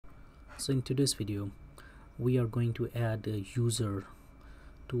So in today's video we are going to add a user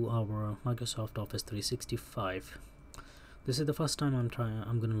to our Microsoft Office 365. This is the first time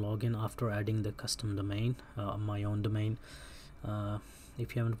I'm going to log in after adding the custom domain, my own domain.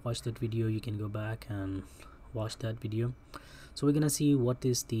 If you haven't watched that video, you can go back and watch that video. So we're gonna see what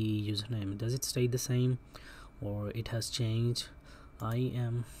is the username. Does it stay the same or it has changed?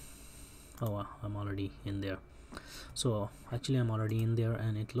 I'm already in there. So actually I'm already in there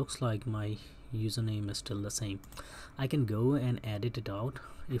and it looks like my username is still the same. I can go and edit it out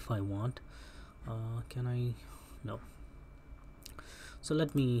if I want. Can I? No. So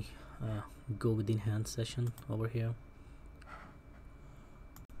let me go with the enhanced session over here.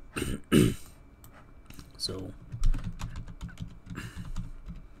 So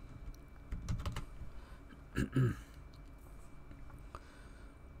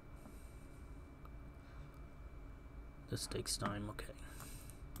this takes time. Okay,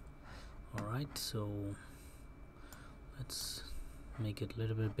 all right, so let's make it a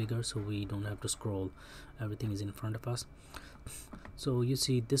little bit bigger so we don't have to scroll. Everything is in front of us. So you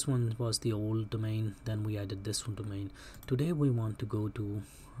see, this one was the old domain, then we added this one domain. Today we want to go to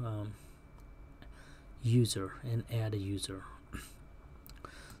user and add a user.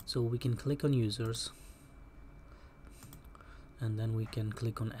 So we can click on users and then we can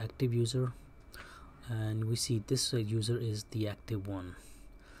click on active user, and we see this user is the active one,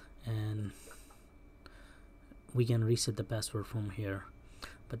 and we can reset the password from here,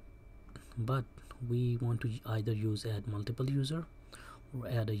 but we want to either use add multiple user or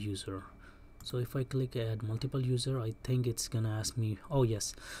add a user. So if I click add multiple user, I think it's gonna ask me, oh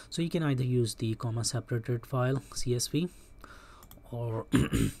yes, so you can either use the comma separated file CSV or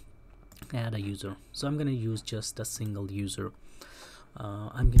add a user. So I'm gonna use just a single user.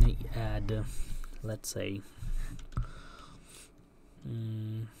 I'm gonna add let's say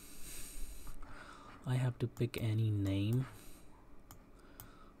I have to pick any name.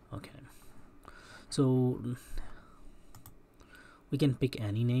 Okay, so we can pick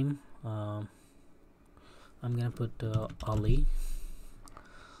any name. I'm gonna put Ali.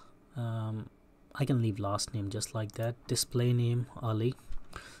 I can leave last name just like that. Display name Ali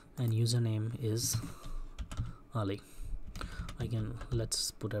and username is Ali. Let's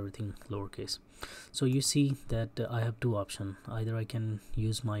put everything lowercase. So you see that I have two options. Either I can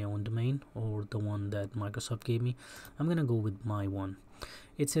use my own domain or the one that Microsoft gave me. I'm gonna go with my one.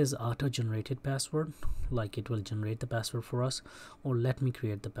 It says auto generated password, like it will generate the password for us, or let me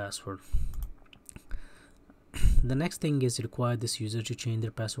create the password. The next thing is require this user to change their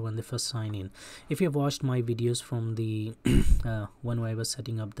password when they first sign in. If you have watched my videos from the when I was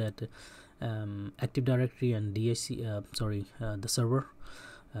setting up that Active Directory and the server,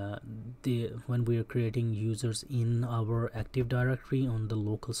 when we are creating users in our Active Directory on the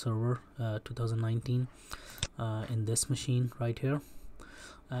local server 2019 in this machine right here,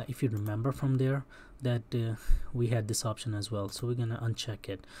 if you remember from there that we had this option as well. So we're gonna uncheck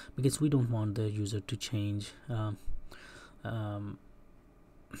it because we don't want the user to change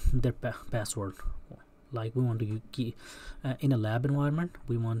their password. Like we want to keep in a lab environment,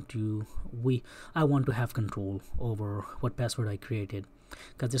 I want to have control over what password I created,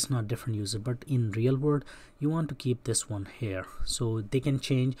 because it's not different user. But in real world, you want to keep this one here so they can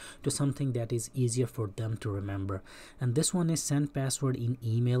change to something that is easier for them to remember. And this one is send password in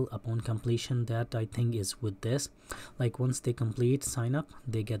email upon completion. That I think is with this, like once they complete sign up,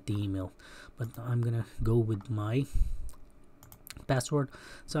 they get the email. But I'm gonna go with my password,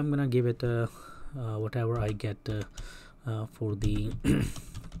 so I'm gonna give it a whatever I get for the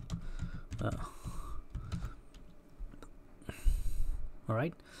all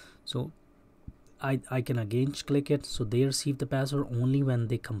right, so I can again click it, so they receive the password only when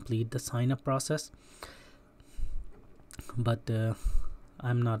they complete the sign up process. But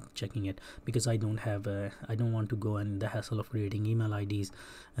I'm not checking it because I don't want to go in the hassle of creating email IDs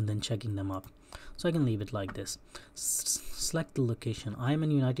and then checking them up. So I can leave it like this. Select the location. I'm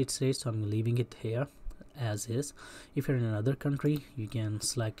in United States, so I'm leaving it here as is. If you're in another country, you can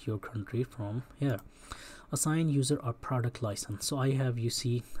select your country from here. Assign user or product license. So I have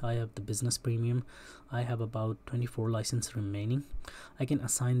the business premium. I have about 24 licenses remaining. I can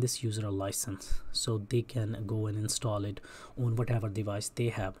assign this user a license so they can go and install it on whatever device they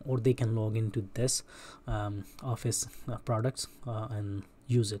have, or they can log into this Office products and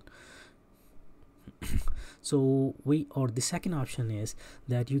use it. So the second option is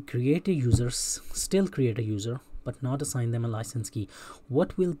that you create a user, still create a user, but not assign them a license key.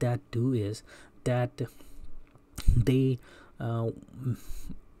 What will that do is that they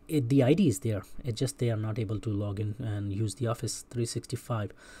the ID is there. It's just they are not able to log in and use the Office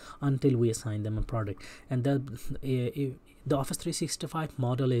 365 until we assign them a product. And the Office 365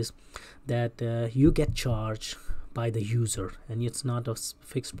 model is that you get charged by the user, and it's not a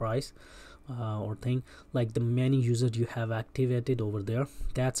fixed price or thing. Like the many users you have activated over there,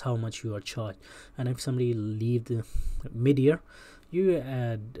 that's how much you are charged. And if somebody leave the mid-year, you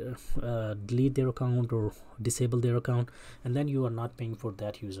delete their account or disable their account, and then you are not paying for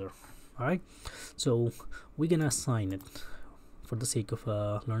that user. All right, so we're gonna assign it for the sake of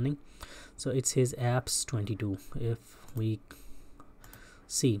learning. So it says apps 22. If we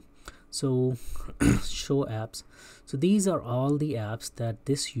see, so show apps, so these are all the apps that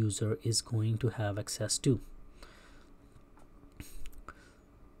this user is going to have access to.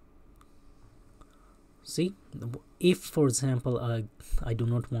 See, if for example I do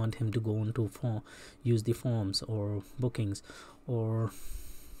not want him to go into use the forms or bookings or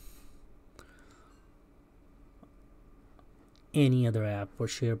any other app or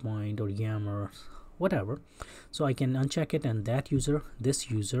SharePoint or Yammer, whatever, so I can uncheck it, and this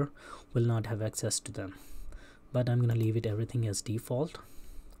user will not have access to them. But I'm gonna leave it everything as default.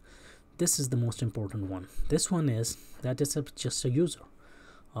 This is the most important one. This one is that it's just a user.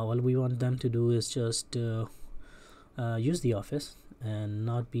 All we want them to do is just use the Office and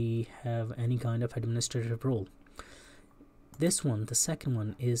not have any kind of administrative role. This one, the second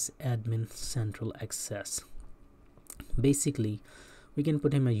one, is admin central access. Basically, we can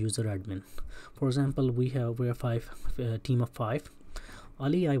put him a user admin. For example, we're a team of 5.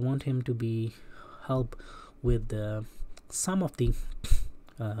 Ali, I want him to be help with some of the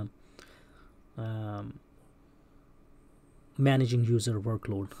managing user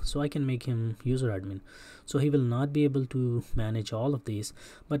workload, so I can make him user admin. So he will not be able to manage all of these,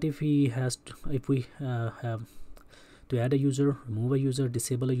 but if we have to add a user, remove a user,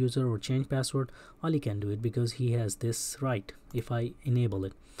 disable a user, or change password, all he can do it because he has this right if I enable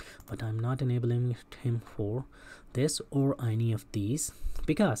it. But I'm not enabling him for this or any of these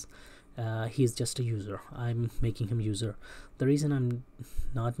because he's just a user. I'm making him user. The reason I'm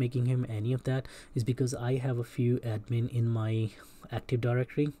not making him any of that is because I have a few admin in my Active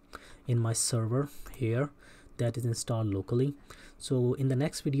Directory in my server here that is installed locally. So in the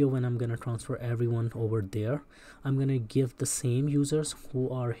next video, when I'm gonna transfer everyone over there, I'm gonna give the same users who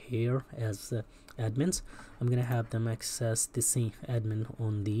are here as admins, I'm gonna have them access the same admin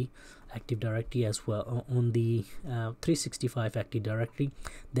on the Active Directory as well, on the 365 Active Directory.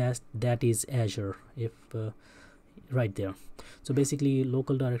 That is Azure, if right there. So basically,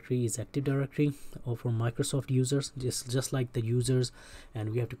 local directory is Active Directory, or for Microsoft users, just like the users,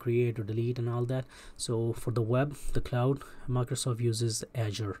 and we have to create or delete and all that. So for the web, the cloud, Microsoft uses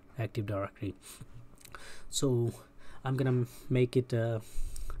Azure Active Directory. So I'm gonna make it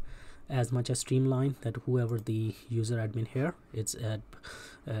as much as streamlined that whoever the user admin here is the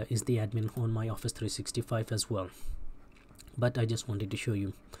admin on my Office 365 as well. But I just wanted to show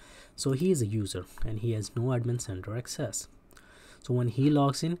you. So he is a user and he has no admin center access. So when he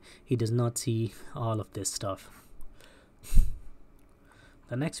logs in, he does not see all of this stuff.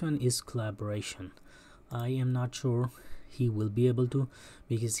 The next one is collaboration. I am not sure he will be able to,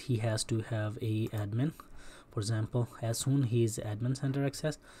 because he has to have a admin. For example, as soon he is admin center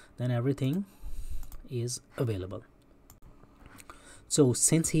access, then everything is available. So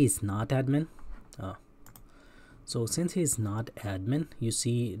since he is not admin, you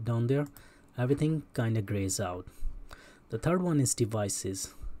see down there, everything kind of grays out. The third one is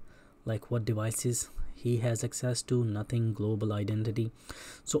devices, like what devices he has access to, nothing, global identity.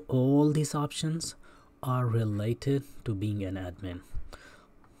 So all these options are related to being an admin.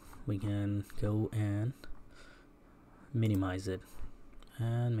 We can go and minimize it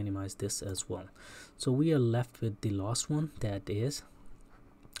and minimize this as well. So we are left with the last one, that is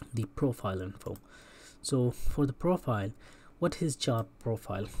the profile info. So for the profile, what his job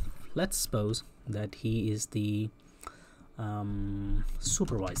profile? Let's suppose that he is the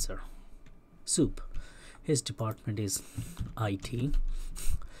supervisor, soup. His department is IT.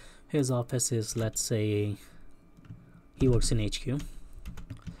 His office is, let's say, he works in HQ.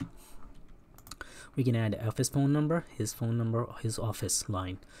 We can add office phone number, his office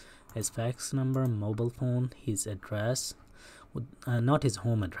line, his fax number, mobile phone, his address, not his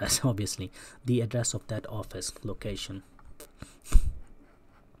home address, obviously, the address of that office location.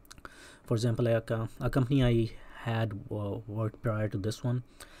 For example, a company I had worked prior to this one,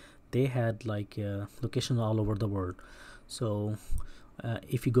 they had like locations all over the world. So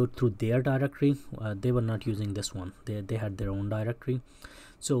if you go through their directory, they were not using this one. They had their own directory.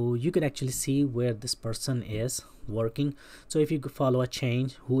 So you could actually see where this person is working. So if you follow a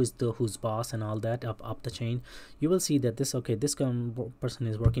chain, who's boss and all that up the chain, you will see that this person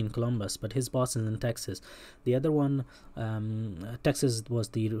is working in Columbus, but his boss is in Texas. The other one, Texas was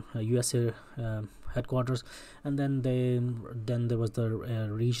the USA headquarters, and then there was the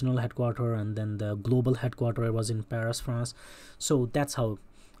regional headquarter, and then the global headquarter was in Paris, France. So that's how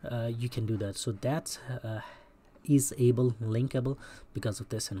you can do that. So that's is linkable because of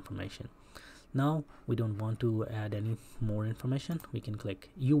this information. Now we don't want to add any more information. We can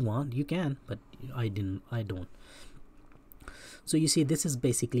click you can, but I don't. So you see, this is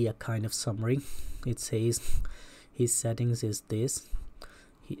basically a kind of summary. It says his settings is this.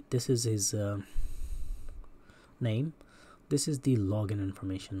 This is his name. This is the login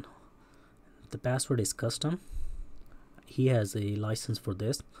information. The password is custom. He has a license for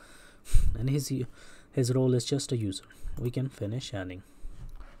this, and his role is just a user. We can finish adding.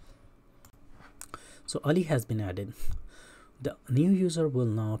 So Ali has been added. The new user will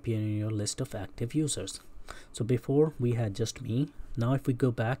now appear in your list of active users. So before we had just me. Now if we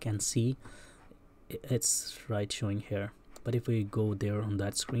go back and see, it's right showing here, but if we go there on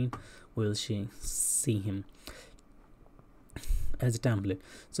that screen, we'll see him as a template.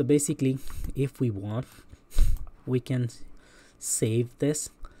 So basically, if we want, we can save this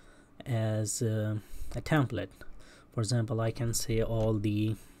as a template. For example, I can say all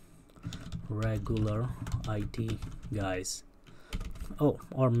the regular IT guys,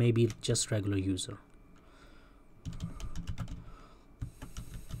 or maybe just regular user.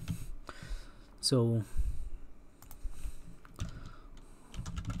 So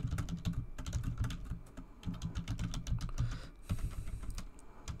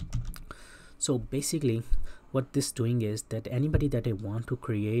basically what this doing is that anybody that I want to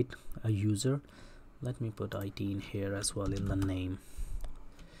create a user, let me put IT in here as well in the name.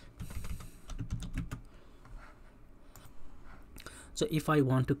 So if I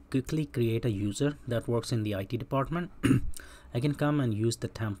want to quickly create a user that works in the IT department, I can come and use the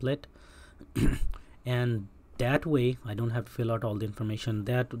template and that way I don't have to fill out all the information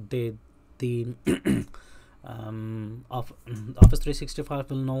that the Office 365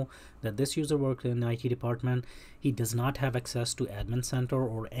 will know that this user worked in the IT department. He does not have access to admin center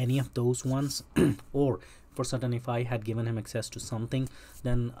or any of those ones or for certain, if I had given him access to something,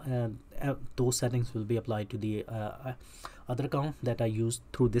 then those settings will be applied to the other account that I used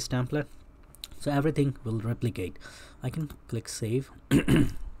through this template. So everything will replicate. I can click save.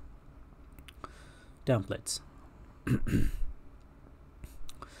 Templates.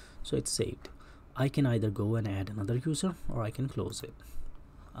 So it's saved. I can either go and add another user or I can close it.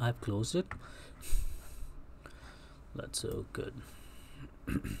 I've closed it. That's so good.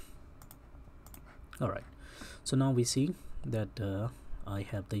 All right, so now we see that I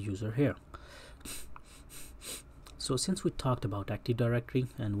have the user here. So since we talked about Active Directory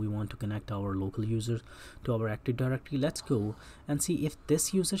and we want to connect our local users to our Active Directory, let's go and see if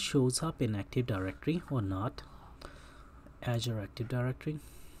this user shows up in Active Directory or not. Azure Active Directory.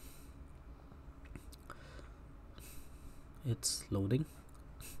 It's loading.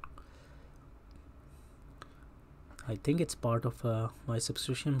 I think it's part of my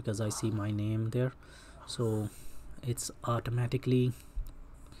subscription because I see my name there, so it's automatically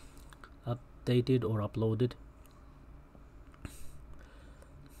updated or uploaded,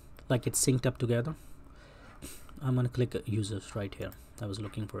 like it's synced up together. I'm gonna click users right here. I was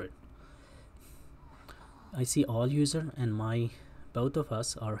looking for it. I see all user and both of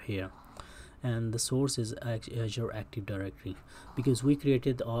us are here, and the source is Azure Active Directory because we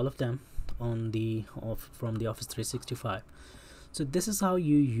created all of them on from the Office 365. So this is how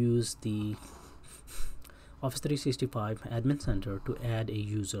you use the Office 365 Admin Center to add a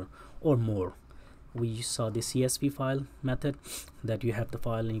user or more. We saw the CSV file method that you have the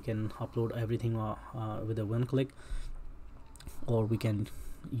file and you can upload everything with a one click, or we can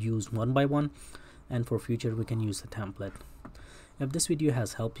use one by one, and for future we can use the template. If this video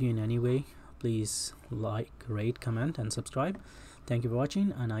has helped you in any way, please like, rate, comment and subscribe. Thank you for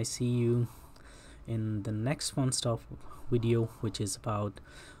watching, and I see you in the next fun stuff video, which is about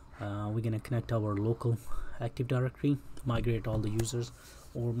we're gonna connect our local Active Directory, migrate all the users,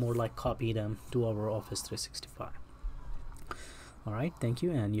 or more like copy them to our Office 365. All right, thank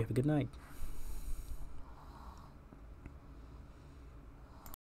you and you have a good night.